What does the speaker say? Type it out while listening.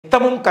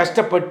நித்தமும்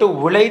கஷ்டப்பட்டு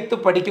உழைத்து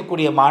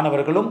படிக்கக்கூடிய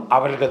மாணவர்களும்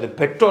அவர்களது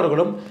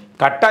பெற்றோர்களும்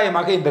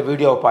கட்டாயமாக இந்த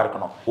வீடியோவை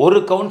பார்க்கணும். ஒரு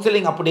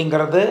கவுன்சிலிங்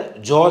அப்படிங்கிறது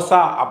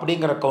ஜோசா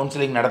அப்படிங்கிற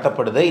கவுன்சிலிங்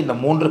நடத்தப்படுது. இந்த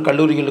 3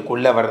 கல்லூரிகளுக்கு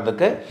உள்ளே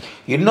வர்றதுக்கு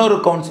இன்னொரு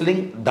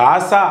counselling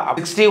Tasa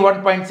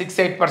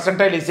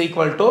 61.68% is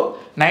equal to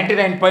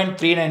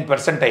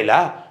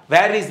 99.39%.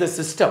 Where is the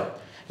system?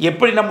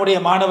 எப்படி நம்முடைய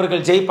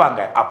மாணவர்கள்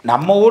ஜெயிப்பாங்க?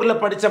 நம்ம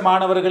ஊரில் படித்த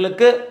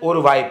மாணவர்களுக்கு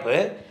ஒரு வாய்ப்பு,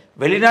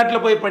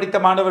 வெளிநாட்டில் போய் படித்த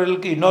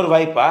மாணவர்களுக்கு இன்னொரு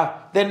வாய்ப்பா?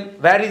 தென்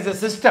வேர் இஸ் த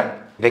சிஸ்டம்?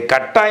 இதை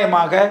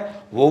கட்டாயமாக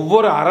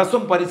ஒவ்வொரு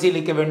அரசும்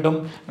பரிசீலிக்க வேண்டும்.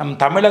 நம்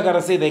தமிழக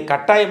அரசு இதை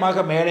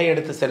கட்டாயமாக மேலே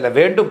எடுத்து செல்ல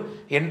வேண்டும்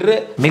என்று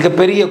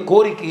மிகப்பெரிய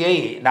கோரிக்கையை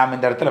நாம்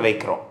இந்த இடத்துல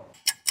வைக்கிறோம்.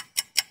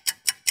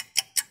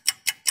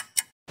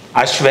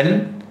 Ashwin,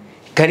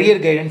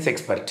 career guidance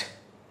expert.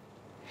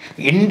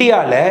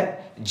 இந்தியாவில்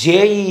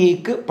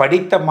ஜேஇஇக்கு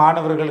படித்த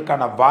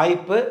மாணவர்களுக்கான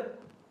வாய்ப்பு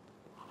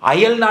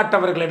அயல்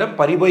நாட்டவர்களிடம்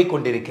பறிபோய்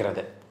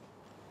கொண்டிருக்கிறது.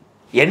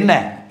 என்ன,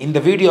 இந்த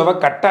வீடியோவை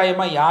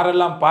கட்டாயமாக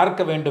யாரெல்லாம்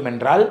பார்க்க வேண்டும்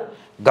என்றால்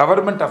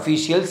கவர்மெண்ட்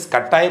அஃபீஷியல்ஸ்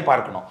கட்டாயம்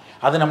பார்க்கணும்.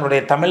 அது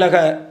நம்மளுடைய தமிழக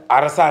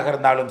அரசாக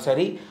இருந்தாலும்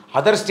சரி,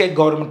 அதர் ஸ்டேட்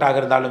கவர்மெண்ட்டாக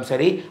இருந்தாலும்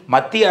சரி,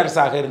 மத்திய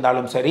அரசாக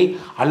இருந்தாலும் சரி,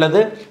 அல்லது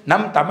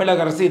நம்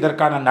தமிழக அரசு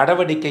இதற்கான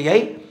நடவடிக்கையை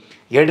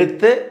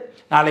எடுத்து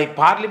நாளை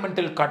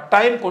பார்லிமெண்ட்டில்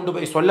கட்டாயம் கொண்டு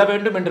போய் சொல்ல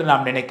வேண்டும் என்று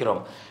நாம்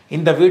நினைக்கிறோம்.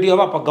 இந்த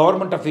வீடியோவை அப்போ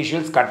கவர்மெண்ட்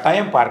அஃபீஷியல்ஸ்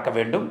கட்டாயம் பார்க்க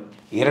வேண்டும்.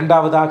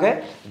 இரண்டாவதாக,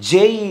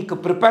 ஜேஇஇக்கு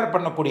ப்ரிப்பேர்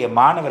பண்ணக்கூடிய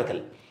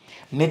மாணவர்கள்,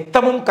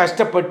 நித்தமும்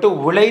கஷ்டப்பட்டு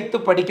உழைத்து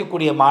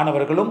படிக்கக்கூடிய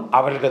மாணவர்களும்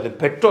அவர்களது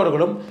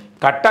பெற்றோர்களும்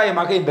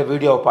கட்டாயமாக இந்த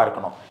வீடியோவை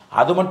பார்க்கணும்.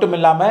 அது மட்டும்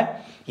இல்லாமல்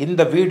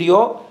இந்த வீடியோ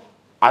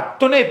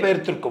அத்துணை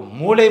பேர்த்திற்கும்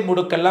மூளை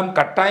முடுக்கெல்லாம்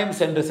கட்டாயம்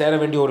சென்று சேர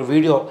வேண்டிய ஒரு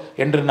வீடியோ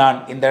என்று நான்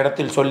இந்த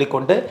இடத்தில்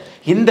சொல்லிக்கொண்டு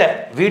இந்த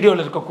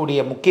வீடியோவில்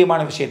இருக்கக்கூடிய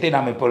முக்கியமான விஷயத்தை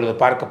நாம் இப்பொழுது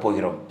பார்க்க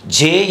போகிறோம்.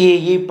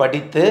 ஜேஇஇ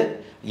படித்து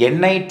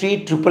NIT,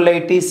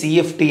 IIIT,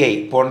 CFTI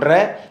போன்ற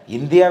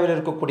இந்தியாவில்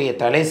இருக்கக்கூடிய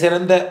தலை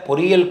சிறந்த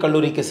பொறியியல்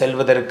கல்லூரிக்கு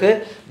செல்வதற்கு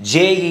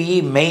ஜேஇஇ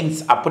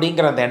மெயின்ஸ்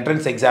அப்படிங்கிற அந்த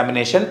என்ட்ரன்ஸ்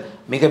எக்ஸாமினேஷன்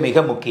மிக மிக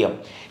முக்கியம்.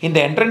 இந்த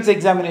என்ட்ரன்ஸ்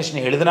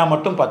எக்ஸாமினேஷன் எழுதினா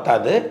மட்டும்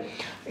பத்தாது,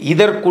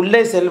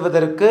 இதற்குள்ளே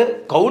செல்வதற்கு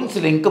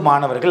கவுன்சிலிங்க்கு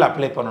மாணவர்கள்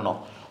அப்ளை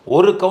பண்ணணும்.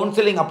 ஒரு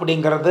கவுன்சிலிங்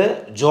அப்படிங்கிறது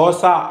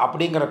ஜோசா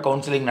அப்படிங்கிற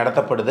கவுன்சிலிங்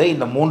நடத்தப்படுது.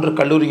 இந்த 3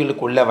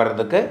 கல்லூரிகளுக்கு உள்ளே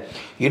வர்றதுக்கு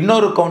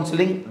இன்னொரு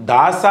கவுன்சிலிங்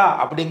தாசா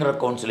அப்படிங்கிற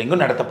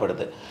கவுன்சிலிங்கும்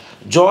நடத்தப்படுது.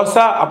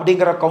 ஜோசா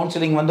அப்படிங்கிற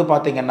கவுன்சிலிங் வந்து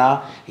பார்த்திங்கன்னா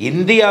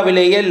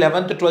இந்தியாவிலேயே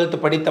 11th 12th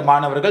படித்த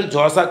மாணவர்கள்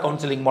ஜோசா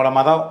கவுன்சிலிங்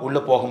மூலமாக தான்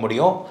உள்ளே போக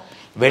முடியும்.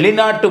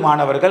 வெளிநாட்டு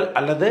மாணவர்கள்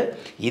அல்லது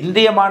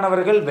இந்திய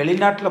மாணவர்கள்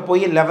வெளிநாட்டில்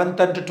போய் 11th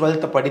and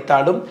 12th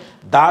படித்தாலும்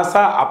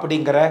தாசா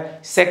அப்படிங்கிற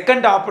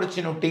செகண்ட்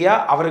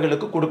ஆப்பர்ச்சுனிட்டியாக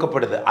அவர்களுக்கு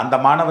கொடுக்கப்படுது. அந்த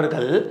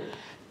மாணவர்கள்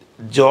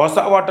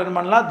ஜோசாவை அட்டன்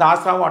பண்ணலாம்,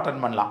 தாசாவை அட்டன்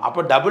பண்ணலாம். அப்போ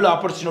டபுள்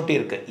ஆப்பர்ச்சுனிட்டி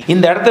இருக்குது.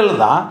 இந்த இடத்துல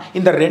தான்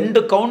இந்த 2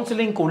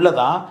 கவுன்சிலிங்க்கு உள்ள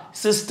தான்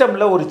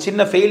சிஸ்டமில் ஒரு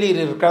சின்ன ஃபெயிலியர்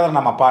இருக்கிறத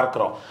நம்ம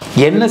பார்க்குறோம்.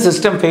 என்ன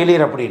சிஸ்டம்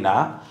ஃபெயிலியர் அப்படின்னா,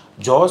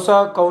 ஜோசா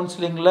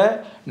கவுன்சிலிங்கில்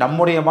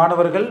நம்முடைய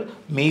மாணவர்கள்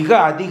மிக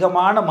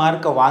அதிகமான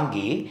மார்க்கை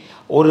வாங்கி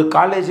ஒரு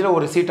காலேஜில்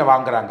ஒரு சீட்டை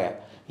வாங்குகிறாங்க.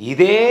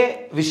 இதே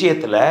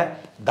விஷயத்தில்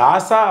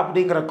தாசா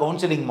அப்படிங்கிற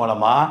கவுன்சிலிங்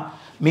மூலமாக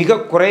மிக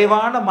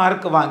குறைவான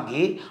மார்க்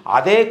வாங்கி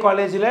அதே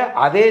காலேஜில்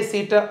அதே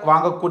சீட்டை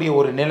வாங்கக்கூடிய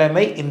ஒரு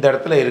நிலைமை இந்த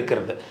இடத்துல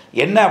இருக்கிறது.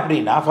 என்ன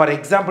அப்படின்னா, ஃபார்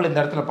எக்ஸாம்பிள் இந்த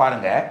இடத்துல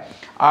பாருங்கள்.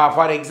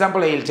 For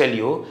example I will tell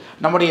you,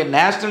 நம்முடைய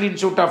நேஷ்னல்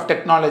இன்ஸ்டியூட் ஆஃப்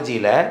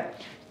டெக்னாலஜியில்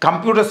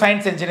கம்ப்யூட்டர்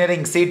சயின்ஸ்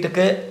இன்ஜினியரிங்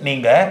சீட்டுக்கு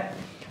நீங்கள்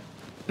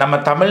நம்ம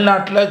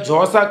தமிழ்நாட்டில்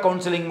ஜோசா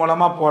கவுன்சிலிங்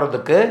மூலமாக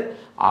போகிறதுக்கு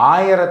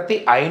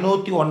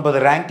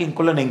 1509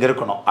 ரேங்கிங்குள்ளே நீங்கள்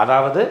இருக்கணும்.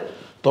 அதாவது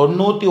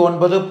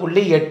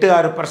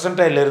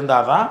 99.86%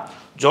 இருந்தால் தான்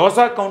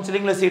ஜோசா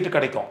கவுன்சிலிங்கில் சீட்டு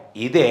கிடைக்கும்.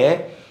 இதே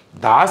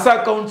தாசா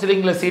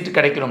கவுன்சிலிங்கில் சீட்டு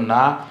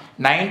கிடைக்கணும்னா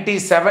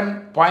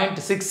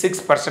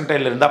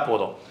 97.66% இருந்தால்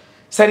போதும்.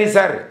 சரி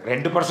சார்,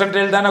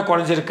 2% தானே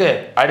குறைஞ்சிருக்கு.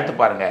 அடுத்து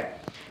பாருங்கள்,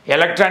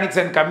 electronics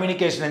and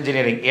communication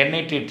engineering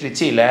NIT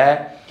திருச்சியில்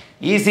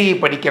இசிஇ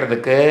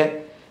படிக்கிறதுக்கு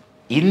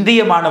இந்திய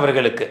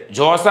மாணவர்களுக்கு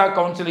ஜோசா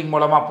கவுன்சிலிங்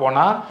மூலமாக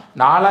போனால்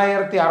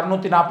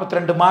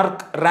 4642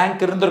 மார்க்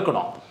ரேங்க்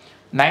இருந்திருக்கணும்,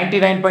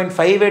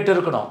 99.58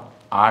 இருக்கணும்.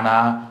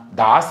 ஆனால்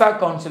தாசா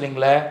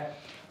கவுன்சிலிங்கில்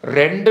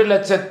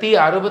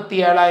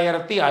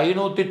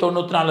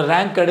 2,67,594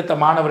 ரேங்க் எடுத்த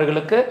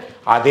மாணவர்களுக்கு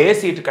அதே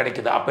சீட்டு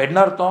கிடைக்குது. அப்போ என்ன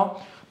அர்த்தம்?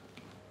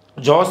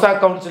 ஜோசா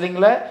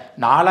கவுன்சிலிங்கில்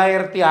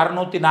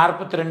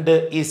 4642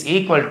 இஸ்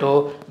ஈக்குவல் டு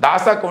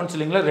தாசா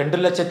கவுன்சிலிங்கில்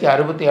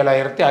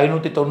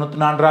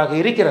 2,67,594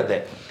 இருக்கிறது.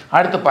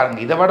 அடுத்து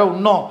பாருங்கள், இதை விட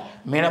இன்னும்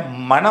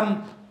மனம்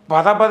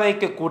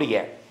பதபதைக்கக்கூடிய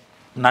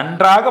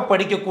நன்றாக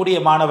படிக்கக்கூடிய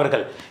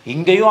மாணவர்கள்,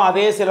 இங்கேயும்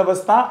அதே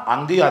சிலபஸ் தான்,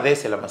 அங்கேயும் அதே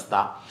சிலபஸ்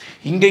தான்,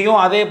 இங்கேயும்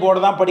அதே போர்டு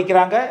தான்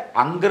படிக்கிறாங்க,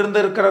 அங்கிருந்து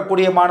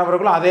இருக்கக்கூடிய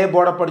மாணவர்களும் அதே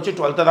போர்டை படித்து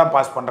 12th தான்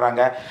பாஸ்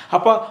பண்ணுறாங்க.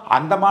 அப்போ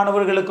அந்த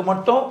மாணவர்களுக்கு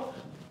மட்டும்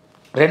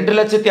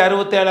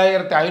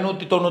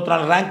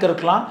 2,67,594 ரேங்க்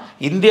இருக்கலாம்.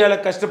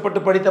 இந்தியாவில் கஷ்டப்பட்டு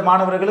படித்த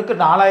மாணவர்களுக்கு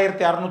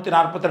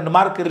 4,642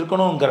 மார்க்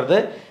இருக்கணுங்கிறது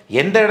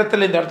எந்த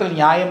இடத்துல இந்த இடத்துல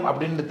நியாயம்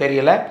அப்படின்னு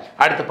தெரியல.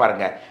 அடுத்து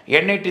பாருங்கள்,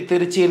 NIT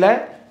திருச்சியில்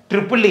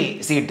IIIE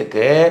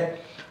சீட்டுக்கு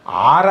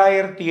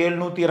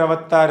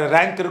 6,726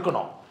 ரேங்க்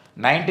இருக்கணும்,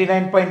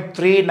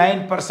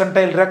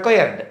 99.39%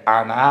 ரெக்வயர்டு.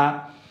 ஆனால்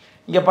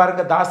இங்கே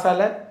பாருங்கள்,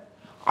 தாசாவில்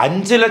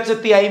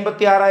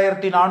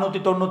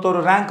 5,56,491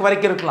 ரேங்க்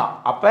வரைக்கும் இருக்கலாம்.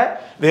 அப்போ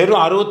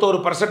வெறும்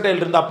 61%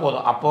 இருந்தால்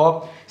போதும். அப்போது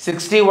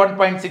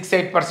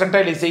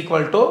 61.68% is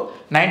equal to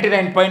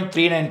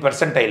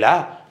 99.39%.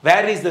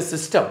 Where is the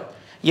system?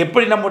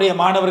 எப்படி நம்முடைய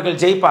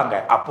மாணவர்கள் ஜெயிப்பாங்க?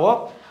 அப்போது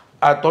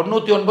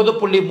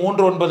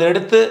 99.39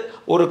 எடுத்து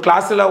ஒரு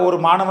கிளாஸில் ஒரு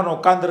மாணவன்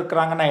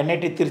உட்காந்துருக்குறாங்கன்னா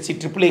NIT திருச்சி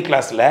IIIT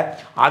கிளாஸில்,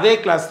 அதே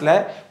கிளாஸில்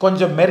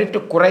கொஞ்சம் மெரிட்டு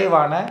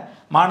குறைவான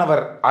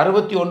மாணவர்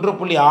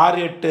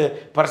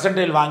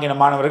 61.68% வாங்கின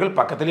மாணவர்கள்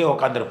பக்கத்துலேயே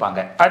உட்காந்துருப்பாங்க.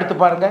 அடுத்து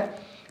பாருங்கள்,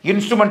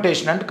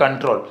 இன்ஸ்ட்ருமெண்டேஷன் அண்ட்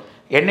கண்ட்ரோல்.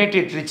 NIT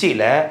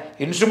திருச்சியில்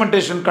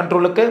இன்ஸ்ட்ருமெண்டேஷன்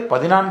கண்ட்ரோலுக்கு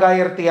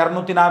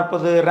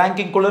 14,240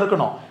 ரேங்கிங்குள்ளே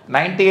இருக்கணும்.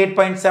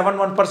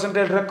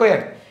 98.71%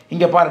 ரெக்வயர்ட்.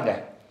 இங்கே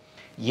பாருங்கள்,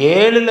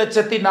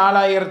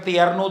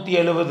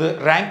 7,04,270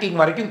 ரேங்கிங்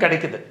வரைக்கும்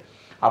கிடைக்குது.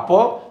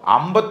 அப்போது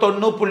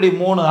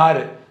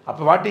 51.36.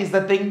 அப்போ what is the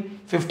thing?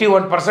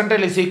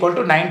 51% is equal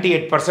to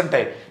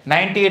 98%.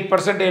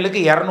 98%க்கு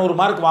 200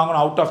 mark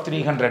வாங்கணும் அவுட் ஆஃப்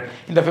 300.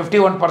 இந்த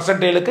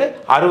 51%க்கு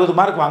 60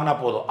 மார்க் வாங்கினா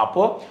போதும்.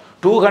 அப்போது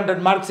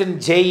 200 marks in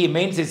JEE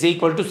Mains is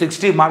equal to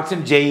 60 marks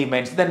in JEE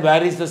Mains. Then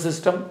where is the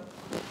system?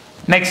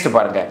 Next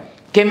பாருங்கள்,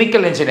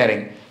 கெமிக்கல்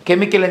இன்ஜினியரிங்.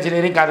 கெமிக்கல்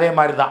இன்ஜினியரிங் அதே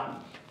மாதிரி தான்.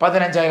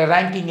 15,000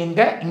 ranking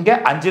இங்கே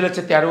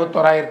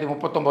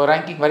 5,61,139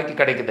 ரேங்கிங் வரைக்கும்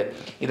கிடைக்குது.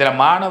 இதில்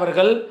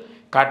மாணவர்கள்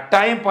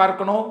கட்டாயம்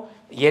பார்க்கணும்.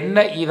 என்ன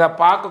இதை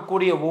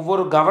பார்க்கக்கூடிய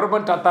ஒவ்வொரு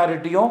government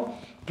அத்தாரிட்டியும்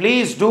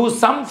please do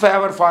some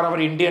favour for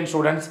our Indian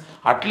students.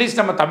 At least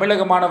நம்ம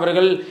தமிழக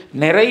மாணவர்கள்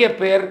நிறைய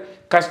பேர்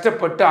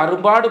கஷ்டப்பட்டு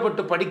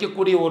அரும்பாடுபட்டு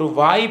படிக்கக்கூடிய ஒரு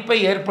வாய்ப்பை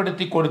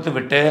ஏற்படுத்தி கொடுத்து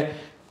விட்டு,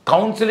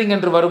 கவுன்சிலிங்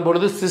என்று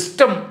வரும்பொழுது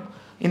சிஸ்டம்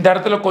இந்த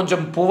இடத்துல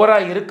கொஞ்சம்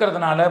புவராக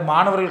இருக்கிறதுனால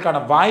மாணவர்களுக்கான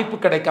வாய்ப்பு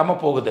கிடைக்காம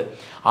போகுது.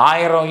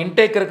 1000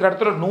 இன்டேக் இருக்கிற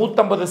இடத்துல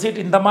 150 சீட்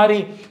இந்த மாதிரி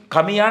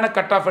கம்மியான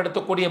கட் ஆஃப்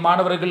எடுக்கக்கூடிய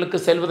மாணவர்களுக்கு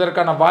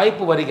செல்வதற்கான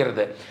வாய்ப்பு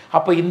வருகிறது.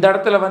 அப்போ இந்த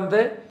இடத்துல வந்து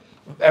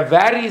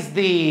வேர் இஸ்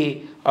தி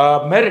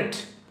மெரிட்?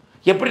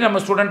 எப்படி நம்ம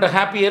ஸ்டூடெண்ட்டை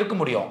ஹாப்பியாக இருக்க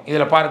முடியும்?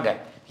 இதில் பாருங்கள்,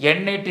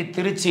 NIT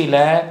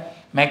திருச்சியில்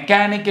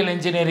மெக்கானிக்கல்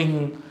இன்ஜினியரிங்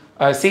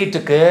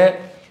சீட்டுக்கு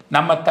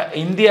நம்ம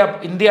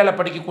இந்தியாவில்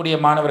படிக்கக்கூடிய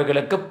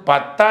மாணவர்களுக்கு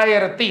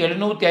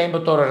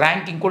 10,751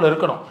 ரேங்கிங்குள்ளே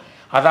இருக்கணும்.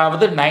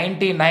 அதாவது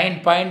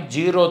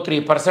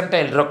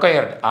 99.03%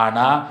 ரெக்வயர்டு.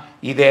 ஆனால்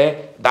இதே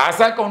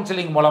தாசா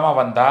கவுன்சிலிங் மூலமாக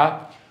வந்தால்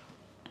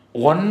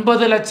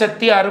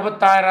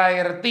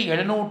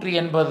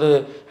 9,66,780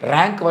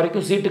 ரேங்க்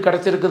வரைக்கும் சீட்டு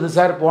கிடச்சிருக்குது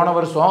சார் போன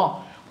வருஷம்.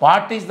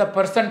 What is the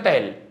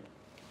percentile?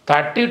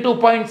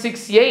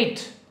 32.68.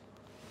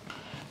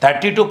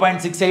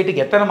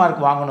 32.68க்கு எத்தனை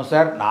மார்க் வாங்கணும்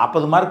சார்?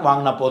 40 மார்க்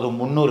வாங்கினா போதும்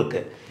 300க்கு.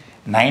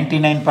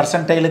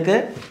 99%க்கு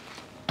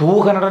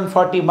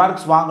 240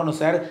 மார்க்ஸ் வாங்கணும்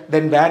sir.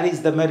 Then where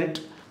is the merit?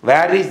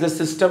 Where is the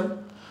system?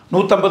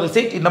 150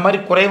 seat இந்த மாதிரி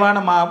குறைவான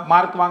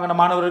மார்க் வாங்கின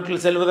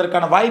மாணவர்கள்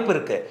செல்வதற்கான வாய்ப்பு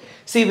இருக்குது.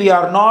 See, we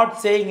are not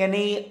saying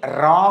any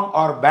wrong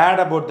or bad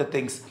about the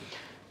things.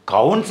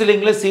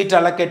 கவுன்சிலிங்கில் சீட்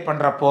அலோகேட்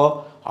பண்ணுறப்போ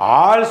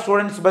all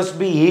students must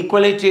be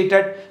equally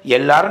treated.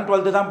 எல்லாரும்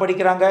 12th தான்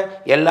படிக்கிறாங்க,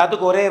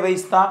 எல்லாத்துக்கும் ஒரே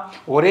வயசு தான்,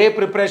 ஒரே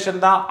ப்ரிப்ரேஷன்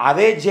தான்,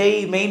 அதே JEE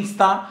Mains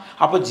தான்.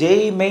 அப்போ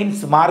JEE Mains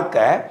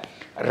மார்க்கை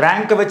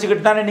ரேங்க்கை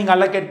வச்சுக்கிட்டு தானே நீங்கள்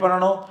அலோகேட்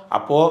பண்ணணும்.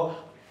 அப்போது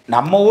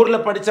நம்ம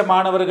ஊரில் படித்த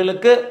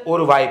மாணவர்களுக்கு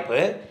ஒரு வாய்ப்பு,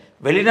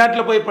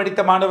 வெளிநாட்டில் போய்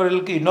படித்த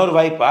மாணவர்களுக்கு இன்னொரு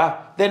வாய்ப்பா?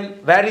 தென்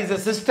where is the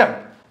system?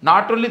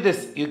 Not only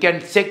this, you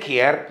can check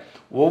here.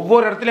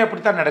 ஒவ்வொரு இடத்துலையும்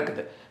அப்படி தான்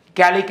நடக்குது.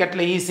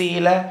 கேலிக்கட்டில்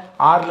ECEயில்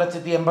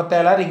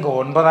 6,87,000, இங்கே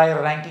 9,000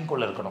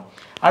 ரேங்கிங்குள்ளே இருக்கணும்.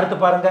 அடுத்து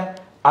பாருங்கள்,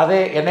 அதே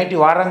NIT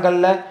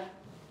வாரங்களில்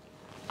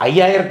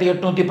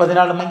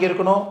 5,814 மங்கி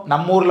இருக்கணும்.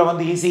 நம்ம ஊரில்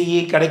வந்து ECE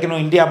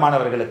கிடைக்கணும் இந்தியா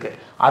மாணவர்களுக்கு.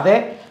 அதே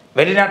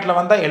வெளிநாட்டில்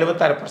வந்தால்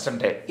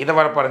 76%. இதை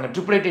வர பாருங்கள்,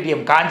 IIIT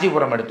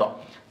காஞ்சிபுரம் எடுத்தோம்,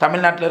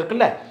 தமிழ்நாட்டில்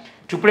இருக்குல்ல.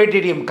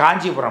 IIIT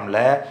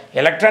காஞ்சிபுரமில்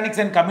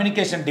எலக்ட்ரானிக்ஸ் அண்ட்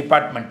கம்யூனிகேஷன்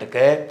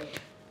டிபார்ட்மெண்ட்டுக்கு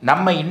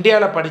நம்ம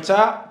இந்தியாவில் படித்தா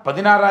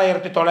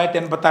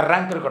 16,986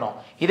 ரேங்க் இருக்கணும்.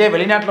 இதே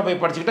வெளிநாட்டில்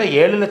போய் படிச்சுக்கிட்டா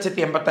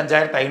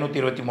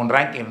 7,85,523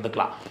 ரேங்க்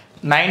இருந்துக்கலாம்,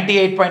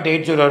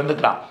 98.80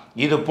 இருந்துக்கலாம்.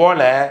 இது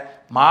போல்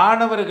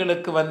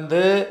மாணவர்களுக்கு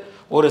வந்து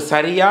ஒரு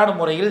சரியான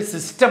முறையில்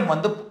சிஸ்டம்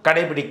வந்து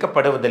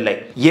கடைபிடிக்கப்படுவதில்லை.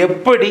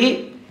 எப்படி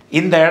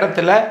இந்த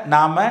இடத்துல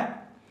நாம்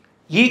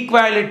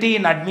ஈக்குவாலிட்டி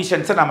இன்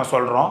அட்மிஷன்ஸை நம்ம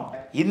சொல்கிறோம்.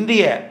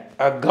 இந்திய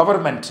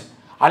கவர்மெண்ட்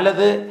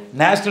அல்லது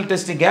நேஷ்னல்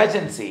டெஸ்டிங்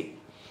ஏஜென்சி,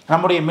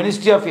 நம்முடைய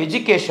மினிஸ்ட்ரி ஆஃப்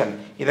எஜுகேஷன்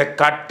இதை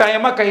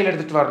கட்டாயமாக கையில்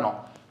எடுத்துகிட்டு வரணும்.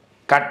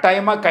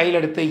 கட்டாயமாக கையில்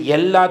எடுத்து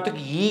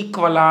எல்லாத்துக்கும்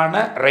ஈக்குவலான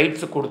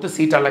ரைட்ஸு கொடுத்து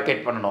சீட்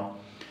அலோகேட் பண்ணணும்.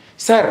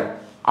 சார்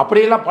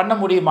அப்படியெல்லாம் பண்ண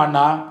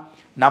முடியுமான்னா,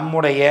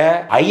 நம்முடைய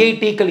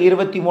IITக்கள்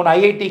 23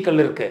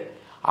 IITக்கள் இருக்குது.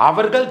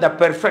 அவர்கள் த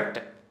பெர்ஃபெக்ட்.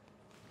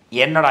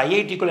 என்னோட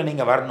IITக்குள்ளே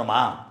நீங்கள்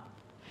வரணுமா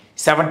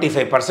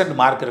 75%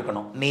 மார்க்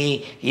இருக்கணும். நீ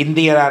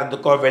இந்தியராக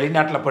இருந்துக்கோ,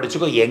 வெளிநாட்டில்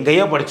படிச்சுக்கோ,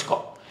 எங்கேயோ படிச்சுக்கோ,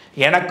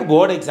 எனக்கு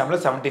போர்டு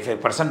எக்ஸாமில்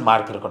 75%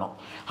 மார்க் இருக்கணும்.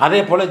 அதே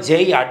போல்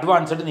JEE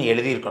அட்வான்ஸ்டு நீ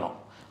எழுதியிருக்கணும்.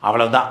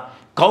 அவ்வளோதான்.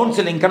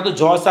 கவுன்சிலிங்கிறது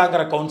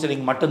ஜோசாங்கிற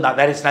கவுன்சிலிங் மட்டும்தான்.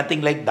 There is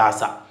nothing like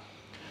Tasa.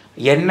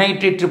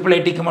 NIT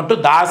IIITக்கு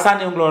மட்டும்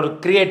தாசான்னு இவங்களோட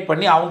க்ரியேட்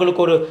பண்ணி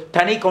அவங்களுக்கு ஒரு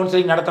தனி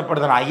கவுன்சிலிங்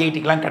நடத்தப்படுதுன்னா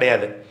IITக்கெலாம்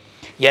கிடையாது.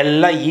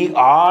 எல்லாம்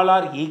ஆல்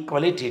ஆர்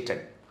ஈக்குவலி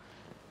ட்ரீட்டட்.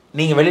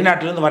 நீங்கள்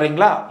வெளிநாட்டிலேருந்து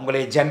வரீங்களா,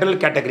 உங்களை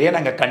ஜென்ரல் கேட்டகரியை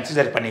நாங்கள்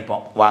கன்சிடர்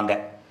பண்ணிப்போம், வாங்க.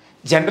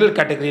 ஜென்ரல்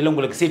கேட்டகரியில்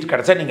உங்களுக்கு சீட்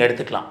கிடச்சா நீங்கள்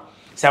எடுத்துக்கலாம்.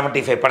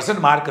 75%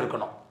 மார்க்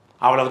இருக்கணும்,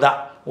 அவ்வளவுதான்.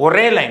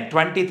 ஒரே line.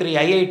 23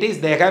 IITs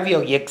they have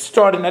your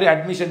extraordinary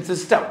admission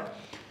system.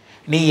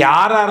 நீ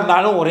யாராக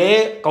இருந்தாலும் ஒரே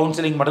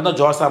கவுன்சிலிங் மட்டும்தான்,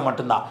 ஜோசா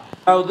மட்டும்தான்.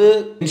 அதாவது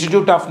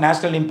இன்ஸ்டிடியூட் ஆஃப்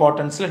நேஷனல்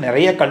இம்பார்ட்டன்ஸில்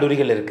நிறைய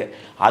கல்லூரிகள் இருக்குது.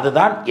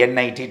 அதுதான்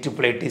NIT,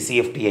 IIIT,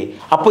 CFTI.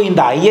 அப்போ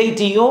இந்த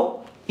IITயும்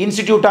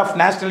இன்ஸ்டிடியூட் ஆஃப்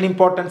நேஷனல்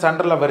இம்பார்ட்டன்ஸ்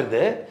அண்டரில்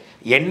வருது.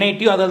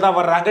 NITயும் அதில் தான்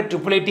வர்றாங்க,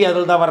 IIIT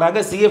அதில் தான் வர்றாங்க,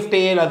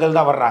 CFTI அதில்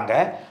தான் வர்றாங்க.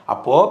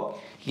 அப்போது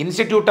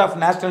இன்ஸ்டிடியூட் ஆஃப்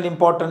நேஷனல்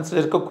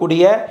இம்பார்ட்டன்ஸில்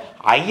இருக்கக்கூடிய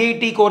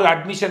IITக்கு ஒரு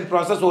அட்மிஷன்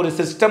ப்ராசஸ், ஒரு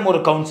சிஸ்டம், ஒரு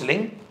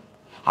கவுன்சிலிங்.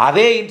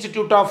 அதே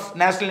இன்ஸ்டிடியூட் ஆஃப்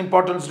நேஷனல்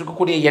இம்பார்ட்டன்ஸ்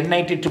இருக்கக்கூடிய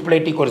NIT,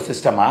 IIITக்கு ஒரு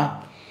சிஸ்டமா?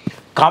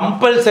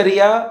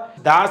 கம்பல்சரியாக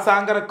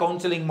தாசாங்கிற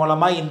கவுன்சிலிங்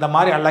மூலமாக இந்த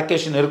மாதிரி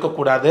அலோகேஷன்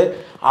இருக்கக்கூடாது.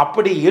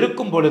 அப்படி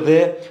இருக்கும் பொழுது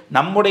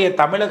நம்முடைய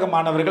தமிழக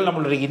மாணவர்கள்,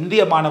 நம்மளுடைய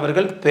இந்திய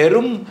மாணவர்கள்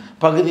பெரும்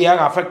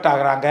பகுதியாக அஃபெக்ட்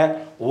ஆகிறாங்க.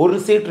 ஒரு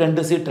சீட்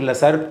 2 சீட் இல்லை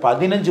சார்,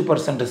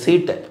 15%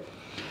 சீட்டு,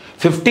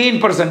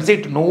 15%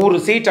 சீட். 100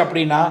 சீட்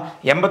அப்படின்னா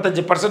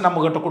 85%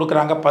 நம்மகிட்ட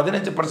கொடுக்குறாங்க,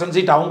 15%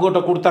 சீட்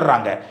அவங்ககிட்ட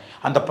கொடுத்துட்றாங்க.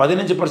 அந்த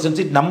 15%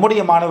 சீட்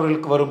நம்முடைய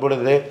மாணவர்களுக்கு வரும்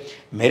பொழுது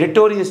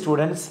மெரிட்டோரியஸ்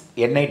ஸ்டூடெண்ட்ஸ்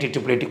NIT,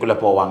 IIITக்குள்ளே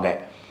போவாங்க.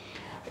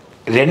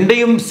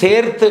 ரெண்டையும்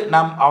சேர்த்து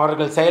நாம்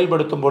அவர்கள்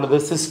செயல்படுத்தும் பொழுது,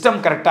 சிஸ்டம்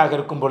கரெக்டாக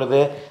இருக்கும் பொழுது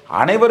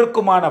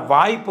அனைவருக்குமான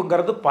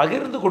வாய்ப்புங்கிறது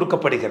பகிர்ந்து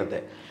கொடுக்கப்படுகிறது.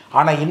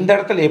 ஆனால் இந்த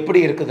இடத்துல எப்படி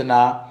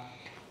இருக்குதுன்னா,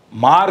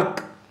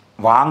 மார்க்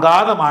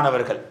வாங்காத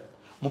மாணவர்கள்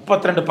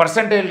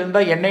 32%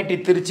 இருந்தால் NIT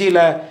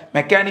திருச்சியில்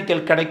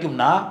மெக்கானிக்கல்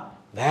கிடைக்கும்னா,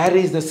 வேர்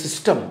இஸ் த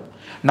சிஸ்டம்?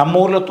 நம்ம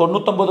ஊரில்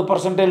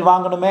 99%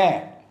 வாங்கணுமே.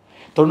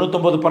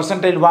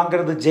 99%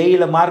 வாங்கிறது,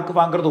 ஜேஇயில் மார்க்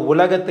வாங்கிறது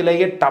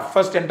உலகத்திலேயே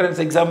டஃபஸ்ட்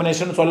என்ட்ரன்ஸ்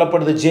எக்ஸாமினேஷன்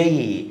சொல்லப்படுது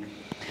JEE.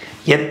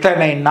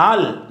 எத்தனை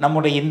நாள்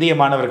நம்முடைய இந்திய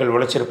மாணவர்கள்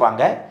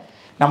உழைச்சிருப்பாங்க,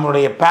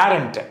 நம்மளுடைய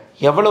பேரண்ட்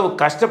எவ்வளவு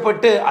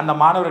கஷ்டப்பட்டு அந்த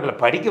மாணவர்களை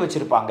படிக்க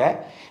வச்சுருப்பாங்க,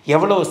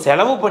 எவ்வளவு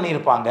செலவு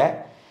பண்ணியிருப்பாங்க.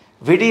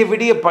 விடிய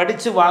விடிய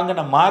படித்து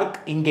வாங்கின மார்க்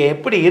இங்கே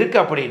எப்படி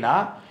இருக்குது அப்படின்னா,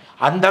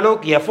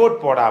 அந்தளவுக்கு எஃபோர்ட்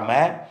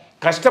போடாமல்,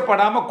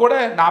 கஷ்டப்படாமல் கூட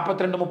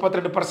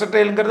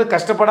 42-32%ங்கிறது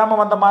கஷ்டப்படாமல்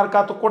வந்த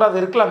மார்க்காக கூட அது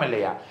இருக்கலாம்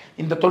இல்லையா?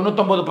 இந்த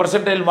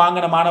 99%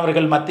 வாங்கின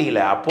மாணவர்கள்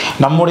மத்தியில். அப்போ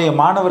நம்முடைய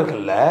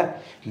மாணவர்களில்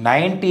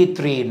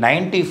 93,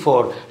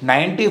 94,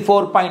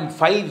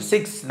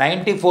 94.56,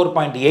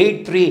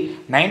 94.83,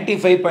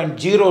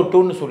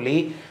 95.02ன்னு சொல்லி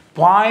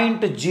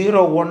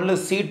 0.01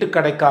 சீட்டு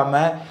கிடைக்காம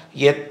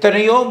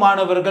எத்தனையோ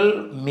மாணவர்கள்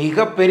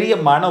மிகப்பெரிய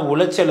மன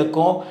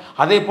உளைச்சலுக்கும்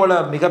அதே போல்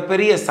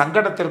மிகப்பெரிய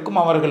சங்கடத்திற்கும்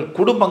அவர்கள்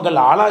குடும்பங்கள்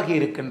ஆளாகி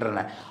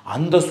இருக்கின்றன.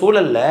 அந்த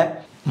சூழலில்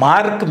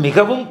மார்க்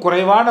மிகவும்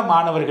குறைவான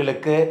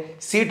மாணவர்களுக்கு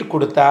சீட்டு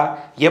கொடுத்தா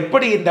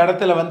எப்படி இந்த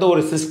இடத்துல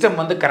ஒரு சிஸ்டம்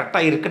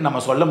கரெக்டாக இருக்குன்னு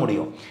நம்ம சொல்ல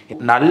முடியும்?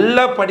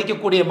 நல்லா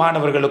படிக்கக்கூடிய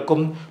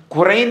மாணவர்களுக்கும்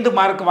குறைந்து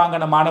மார்க்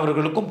வாங்கின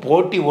மாணவர்களுக்கும்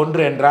போட்டி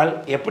ஒன்று என்றால்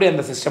எப்படி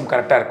அந்த சிஸ்டம்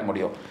கரெக்டாக இருக்க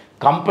முடியும்?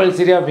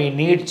 கம்பல்சரியாக we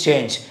need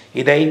change.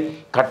 இதை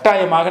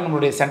கட்டாயமாக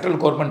நம்மளுடைய சென்ட்ரல்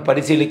கவர்மெண்ட்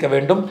பரிசீலிக்க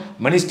வேண்டும்,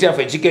 மினிஸ்ட்ரி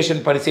ஆஃப்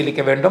எஜுகேஷன்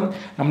பரிசீலிக்க வேண்டும்,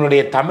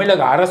 நம்மளுடைய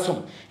தமிழக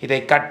அரசும் இதை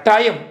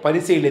கட்டாயம்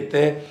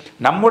பரிசீலித்து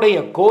நம்முடைய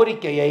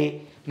கோரிக்கையை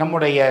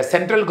நம்முடைய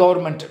சென்ட்ரல்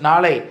கவர்மெண்ட்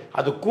நாளை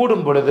அது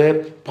கூடும் பொழுது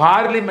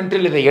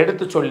பார்லிமெண்ட்டில் இதை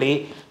எடுத்து சொல்லி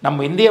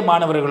நம் இந்திய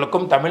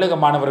மாணவர்களுக்கும் தமிழக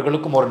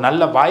மாணவர்களுக்கும் ஒரு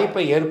நல்ல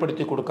வாய்ப்பை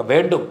ஏற்படுத்தி கொடுக்க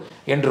வேண்டும்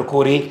என்று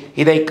கூறி,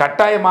 இதை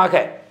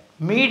கட்டாயமாக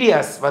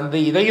மீடியாஸ்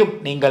இதையும்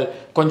நீங்கள்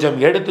கொஞ்சம்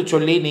எடுத்து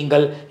சொல்லி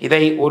நீங்கள்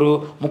இதை ஒரு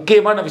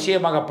முக்கியமான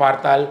விஷயமாக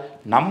பார்த்தால்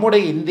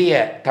நம்முடைய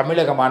இந்திய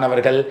தமிழக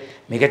மாணவர்கள்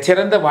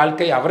மிகச்சிறந்த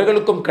வாழ்க்கை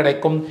அவர்களுக்கும்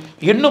கிடைக்கும்.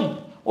 இன்னும்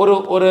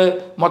ஒரு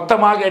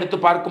மொத்தமாக எடுத்து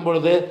பார்க்கும்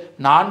பொழுது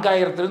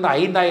 4000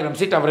 5000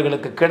 சீட்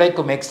அவர்களுக்கு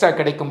கிடைக்கும். எக்ஸ்ட்ரா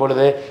கிடைக்கும்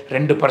பொழுது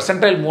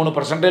 2%,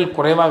 3%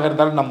 குறைவாக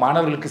இருந்தாலும் நம்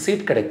மாணவர்களுக்கு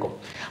சீட் கிடைக்கும்.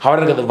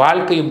 அவர்களது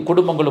வாழ்க்கையும்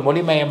குடும்பங்களும்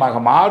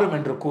ஒளிமயமாக மாறும்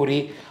என்று கூறி,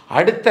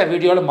 அடுத்த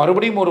வீடியோவில்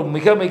மறுபடியும் ஒரு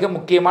மிக மிக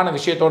முக்கியமான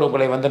விஷயத்தோடு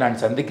உங்களை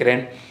நான்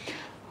சந்திக்கிறேன்.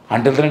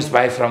 Until then,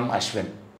 bye from Ashwin.